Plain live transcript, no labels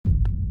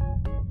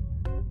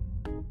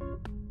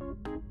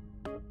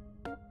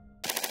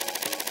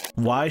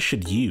Why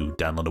should you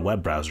download a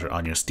web browser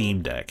on your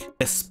Steam Deck,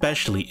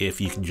 especially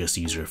if you can just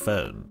use your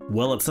phone?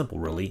 Well, it's simple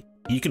really.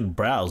 You can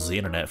browse the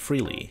internet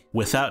freely,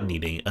 without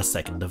needing a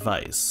second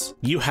device.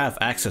 You have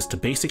access to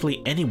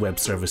basically any web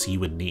service you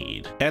would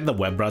need, and the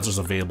web browsers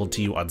available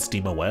to you on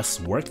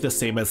SteamOS work the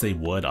same as they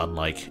would on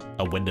like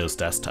a Windows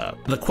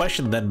desktop. The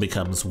question then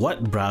becomes,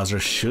 what browser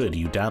should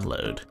you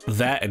download?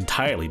 That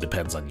entirely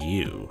depends on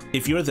you.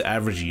 If you're the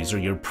average user,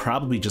 you're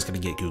probably just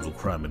going to get Google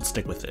Chrome and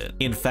stick with it.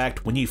 In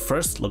fact, when you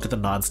first look at the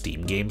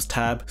non-Steam games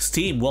tab,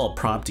 Steam will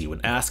prompt you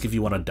and ask if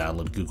you want to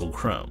download Google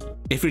Chrome.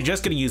 If you're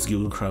just going to use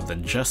Google Chrome,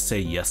 then just say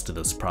yes to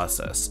this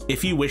process.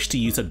 If you wish to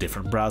use a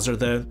different browser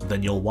though,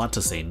 then you'll want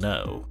to say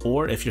no.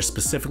 Or if you're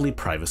specifically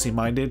privacy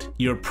minded,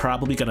 you're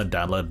probably going to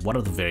download one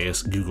of the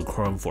various Google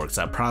Chrome forks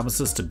that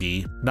promises to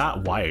be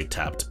not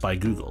wiretapped by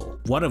Google,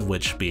 one of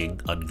which being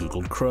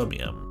ungoogled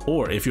Chromium.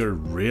 Or if you're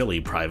really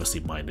privacy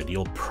minded,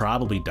 you'll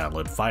probably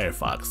download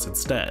Firefox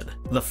instead.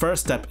 The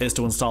first step is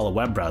to install a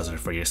web browser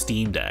for your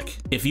Steam Deck.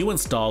 If you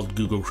installed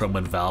Google Chrome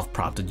when Valve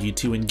prompted you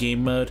to in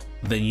game mode,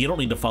 then you don't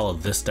need to follow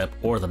this step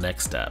or the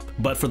next step.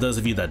 But for those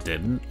of you that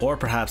didn't, or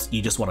perhaps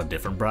you just want a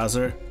different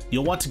browser,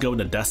 you'll want to go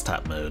into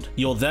desktop mode.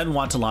 You'll then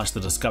want to launch the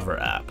Discover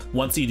app.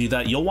 Once you do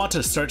that, you'll want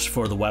to search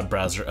for the web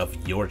browser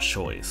of your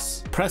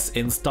choice. Press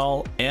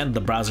install and the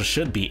browser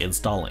should be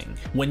installing.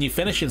 When you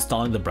finish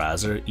installing the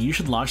browser, you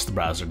should launch the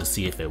browser to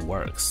see if it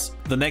works.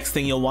 The next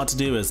thing you'll want to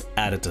do is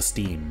add it to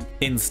Steam.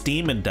 In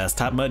Steam and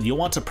desktop mode, you'll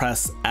want to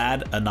press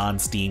add a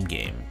non-Steam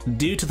game.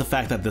 Due to the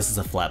fact that this is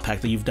a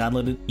Flatpak that you've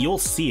downloaded, you'll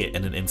see it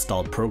in an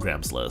installed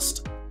programs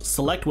list.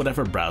 Select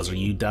whatever browser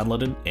you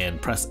downloaded and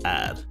press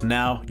add.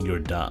 Now you're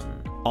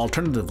done.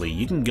 Alternatively,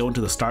 you can go into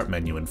the start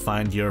menu and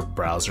find your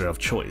browser of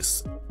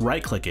choice.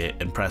 Right-click it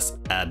and press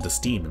add to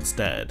Steam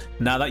instead.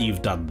 Now that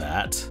you've done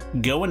that,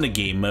 go into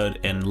game mode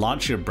and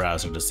launch your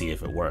browser to see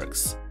if it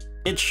works.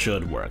 It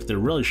should work. There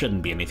really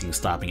shouldn't be anything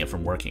stopping it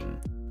from working,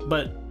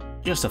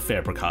 but just a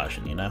fair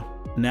precaution, you know?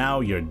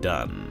 Now you're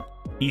done.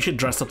 You should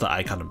dress up the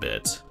icon a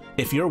bit.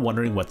 If you're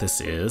wondering what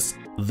this is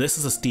a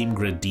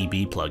SteamGrid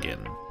DB plugin.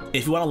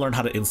 If you want to learn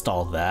how to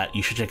install that,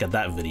 you should check out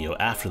that video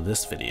after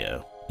this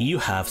video. You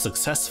have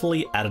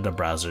successfully added a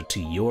browser to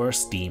your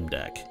Steam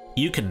Deck.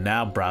 You can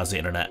now browse the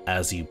internet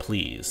as you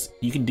please.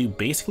 You can do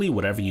basically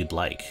whatever you'd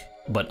like.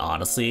 But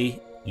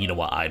honestly, you know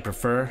what I'd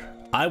prefer?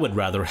 I would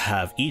rather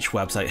have each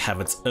website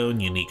have its own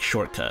unique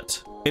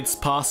shortcut. It's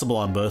possible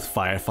on both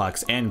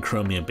Firefox and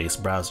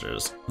Chromium-based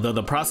browsers, though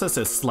the process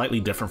is slightly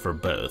different for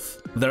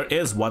both. There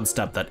is one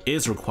step that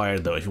is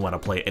required though if you want to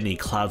play any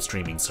cloud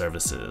streaming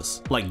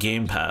services, like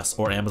Game Pass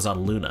or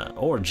Amazon Luna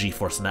or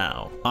GeForce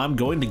Now. I'm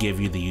going to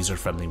give you the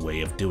user-friendly way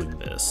of doing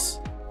this.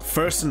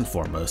 First and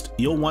foremost,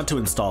 you'll want to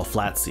install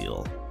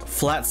Flatseal.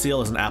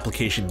 Flatseal is an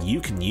application you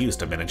can use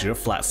to manage your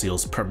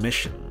Flatseal's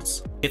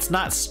permissions. It's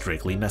not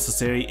strictly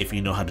necessary if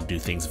you know how to do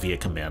things via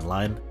command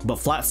line, but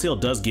Flatseal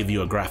does give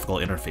you a graphical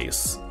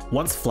interface.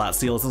 Once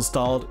Flatseal is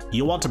installed,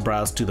 you'll want to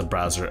browse to the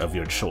browser of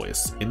your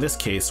choice. In this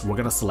case, we're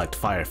going to select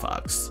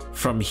Firefox.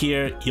 From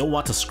here, you'll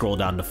want to scroll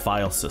down to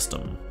File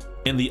System.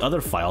 In the Other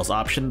Files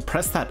option,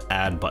 press that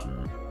Add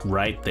button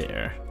right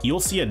there. You'll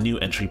see a new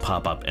entry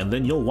pop up and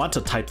then you'll want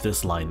to type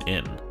this line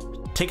in.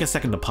 Take a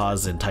second to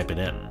pause and type it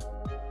in.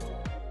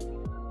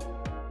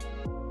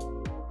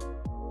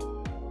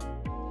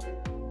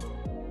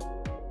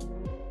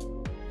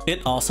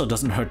 It also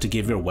doesn't hurt to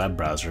give your web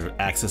browser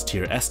access to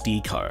your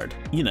SD card,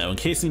 you know, in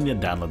case you need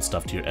to download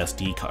stuff to your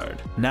SD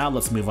card. Now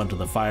let's move on to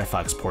the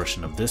Firefox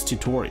portion of this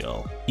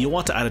tutorial. You'll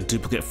want to add a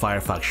duplicate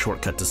Firefox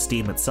shortcut to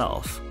Steam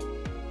itself.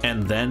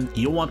 And then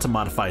you'll want to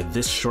modify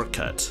this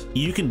shortcut.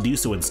 You can do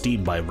so in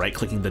Steam by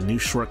right-clicking the new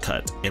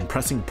shortcut and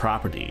pressing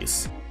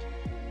Properties.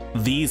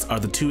 These are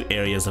the two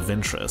areas of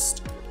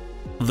interest.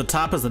 The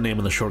top is the name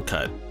of the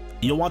shortcut.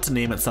 You'll want to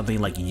name it something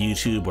like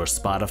YouTube or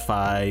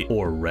Spotify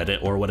or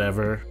Reddit or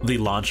whatever. The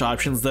launch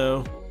options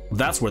though,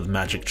 that's where the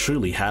magic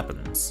truly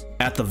happens.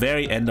 At the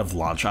very end of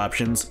launch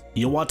options,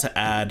 you'll want to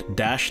add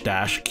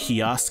 --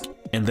 kiosk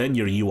and then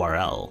your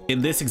URL.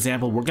 In this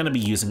example, we're going to be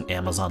using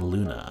Amazon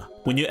Luna.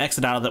 When you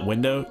exit out of that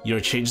window, your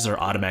changes are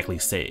automatically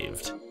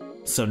saved.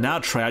 So now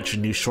try out your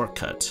new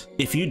shortcut.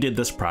 If you did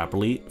this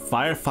properly,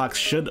 Firefox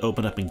should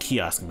open up in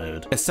kiosk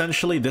mode.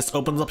 Essentially, this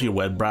opens up your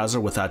web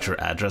browser without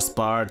your address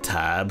bar,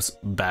 tabs,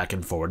 back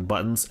and forward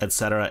buttons,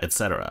 etc,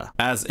 etc,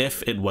 as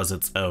if it was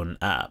its own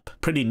app.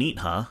 Pretty neat,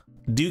 huh?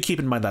 Do keep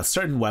in mind that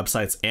certain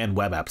websites and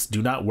web apps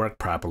do not work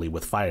properly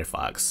with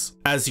Firefox.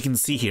 As you can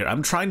see here,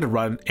 I'm trying to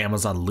run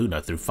Amazon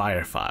Luna through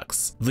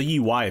Firefox. The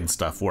UI and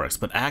stuff works,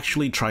 but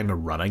actually trying to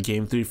run a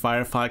game through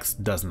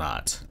Firefox does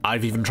not.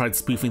 I've even tried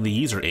spoofing the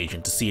user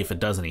agent to see if it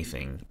does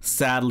anything.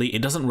 Sadly,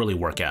 it doesn't really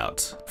work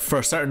out.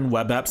 For certain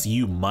web apps,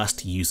 you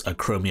must use a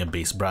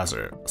Chromium-based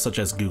browser, such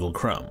as Google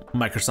Chrome,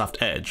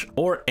 Microsoft Edge,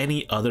 or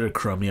any other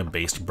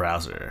Chromium-based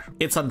browser.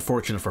 It's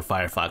unfortunate for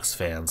Firefox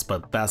fans,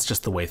 but that's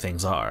just the way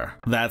things are.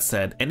 That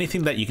said,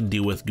 anything that you can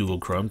do with Google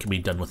Chrome can be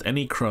done with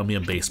any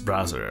Chromium-based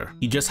browser.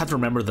 You just have to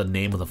remember the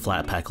name of the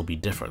Flatpak will be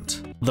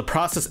different. The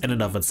process in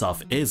and of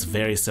itself is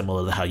very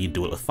similar to how you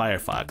do it with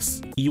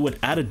Firefox. You would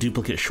add a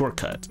duplicate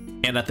shortcut,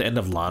 and at the end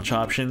of launch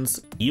options,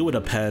 you would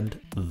append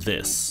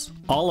this.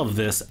 All of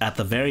this at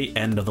the very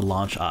end of the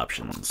launch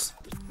options.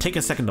 Take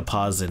a second to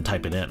pause and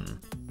type it in.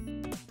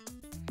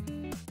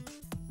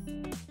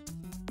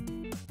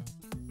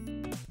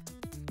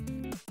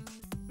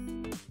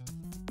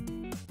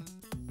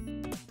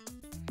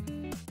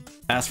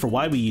 As for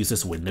why we use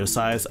this window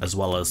size as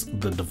well as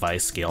the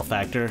device scale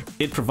factor,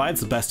 it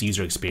provides the best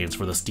user experience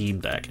for the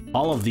Steam Deck.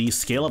 All of these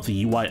scale up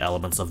the UI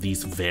elements of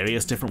these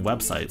various different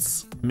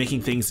websites,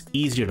 making things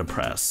easier to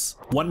press.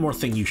 One more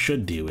thing you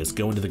should do is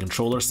go into the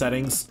controller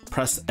settings,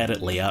 press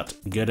edit layout,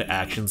 go to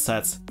action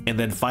sets, and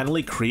then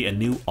finally create a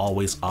new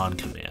always on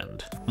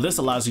command. This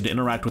allows you to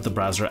interact with the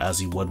browser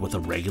as you would with a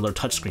regular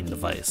touchscreen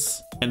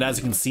device. And as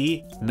you can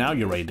see, now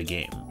you're ready to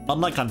game.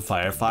 Unlike on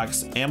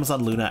Firefox,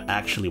 Amazon Luna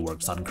actually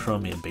works on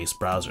Chromium-based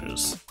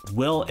browsers.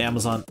 Will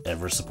Amazon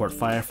ever support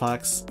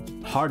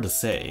Firefox? Hard to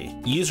say.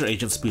 User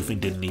agent spoofing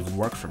didn't even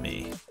work for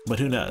me. But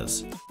who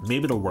knows?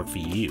 Maybe it'll work for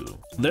you.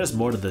 There's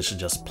more to this than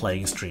just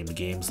playing streamed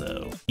games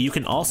though. You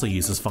can also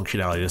use this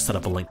functionality to set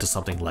up a link to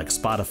something like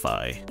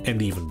Spotify.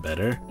 And even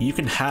better, you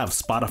can have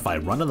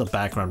Spotify run in the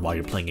background while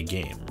you're playing a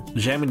game,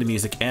 jamming to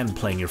music and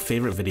playing your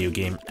favorite video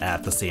game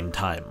at the same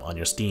time on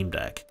your Steam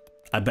Deck.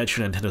 I bet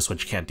your Nintendo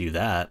Switch can't do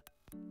that.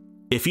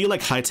 If you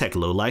like high-tech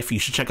lowlife, you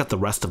should check out the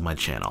rest of my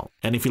channel.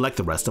 And if you like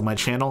the rest of my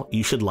channel,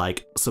 you should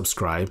like,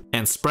 subscribe,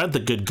 and spread the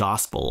good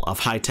gospel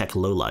of high-tech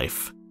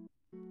lowlife.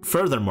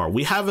 Furthermore,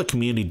 we have a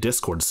community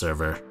Discord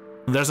server.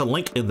 There's a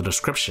link in the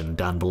description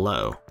down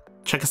below.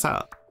 Check us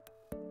out.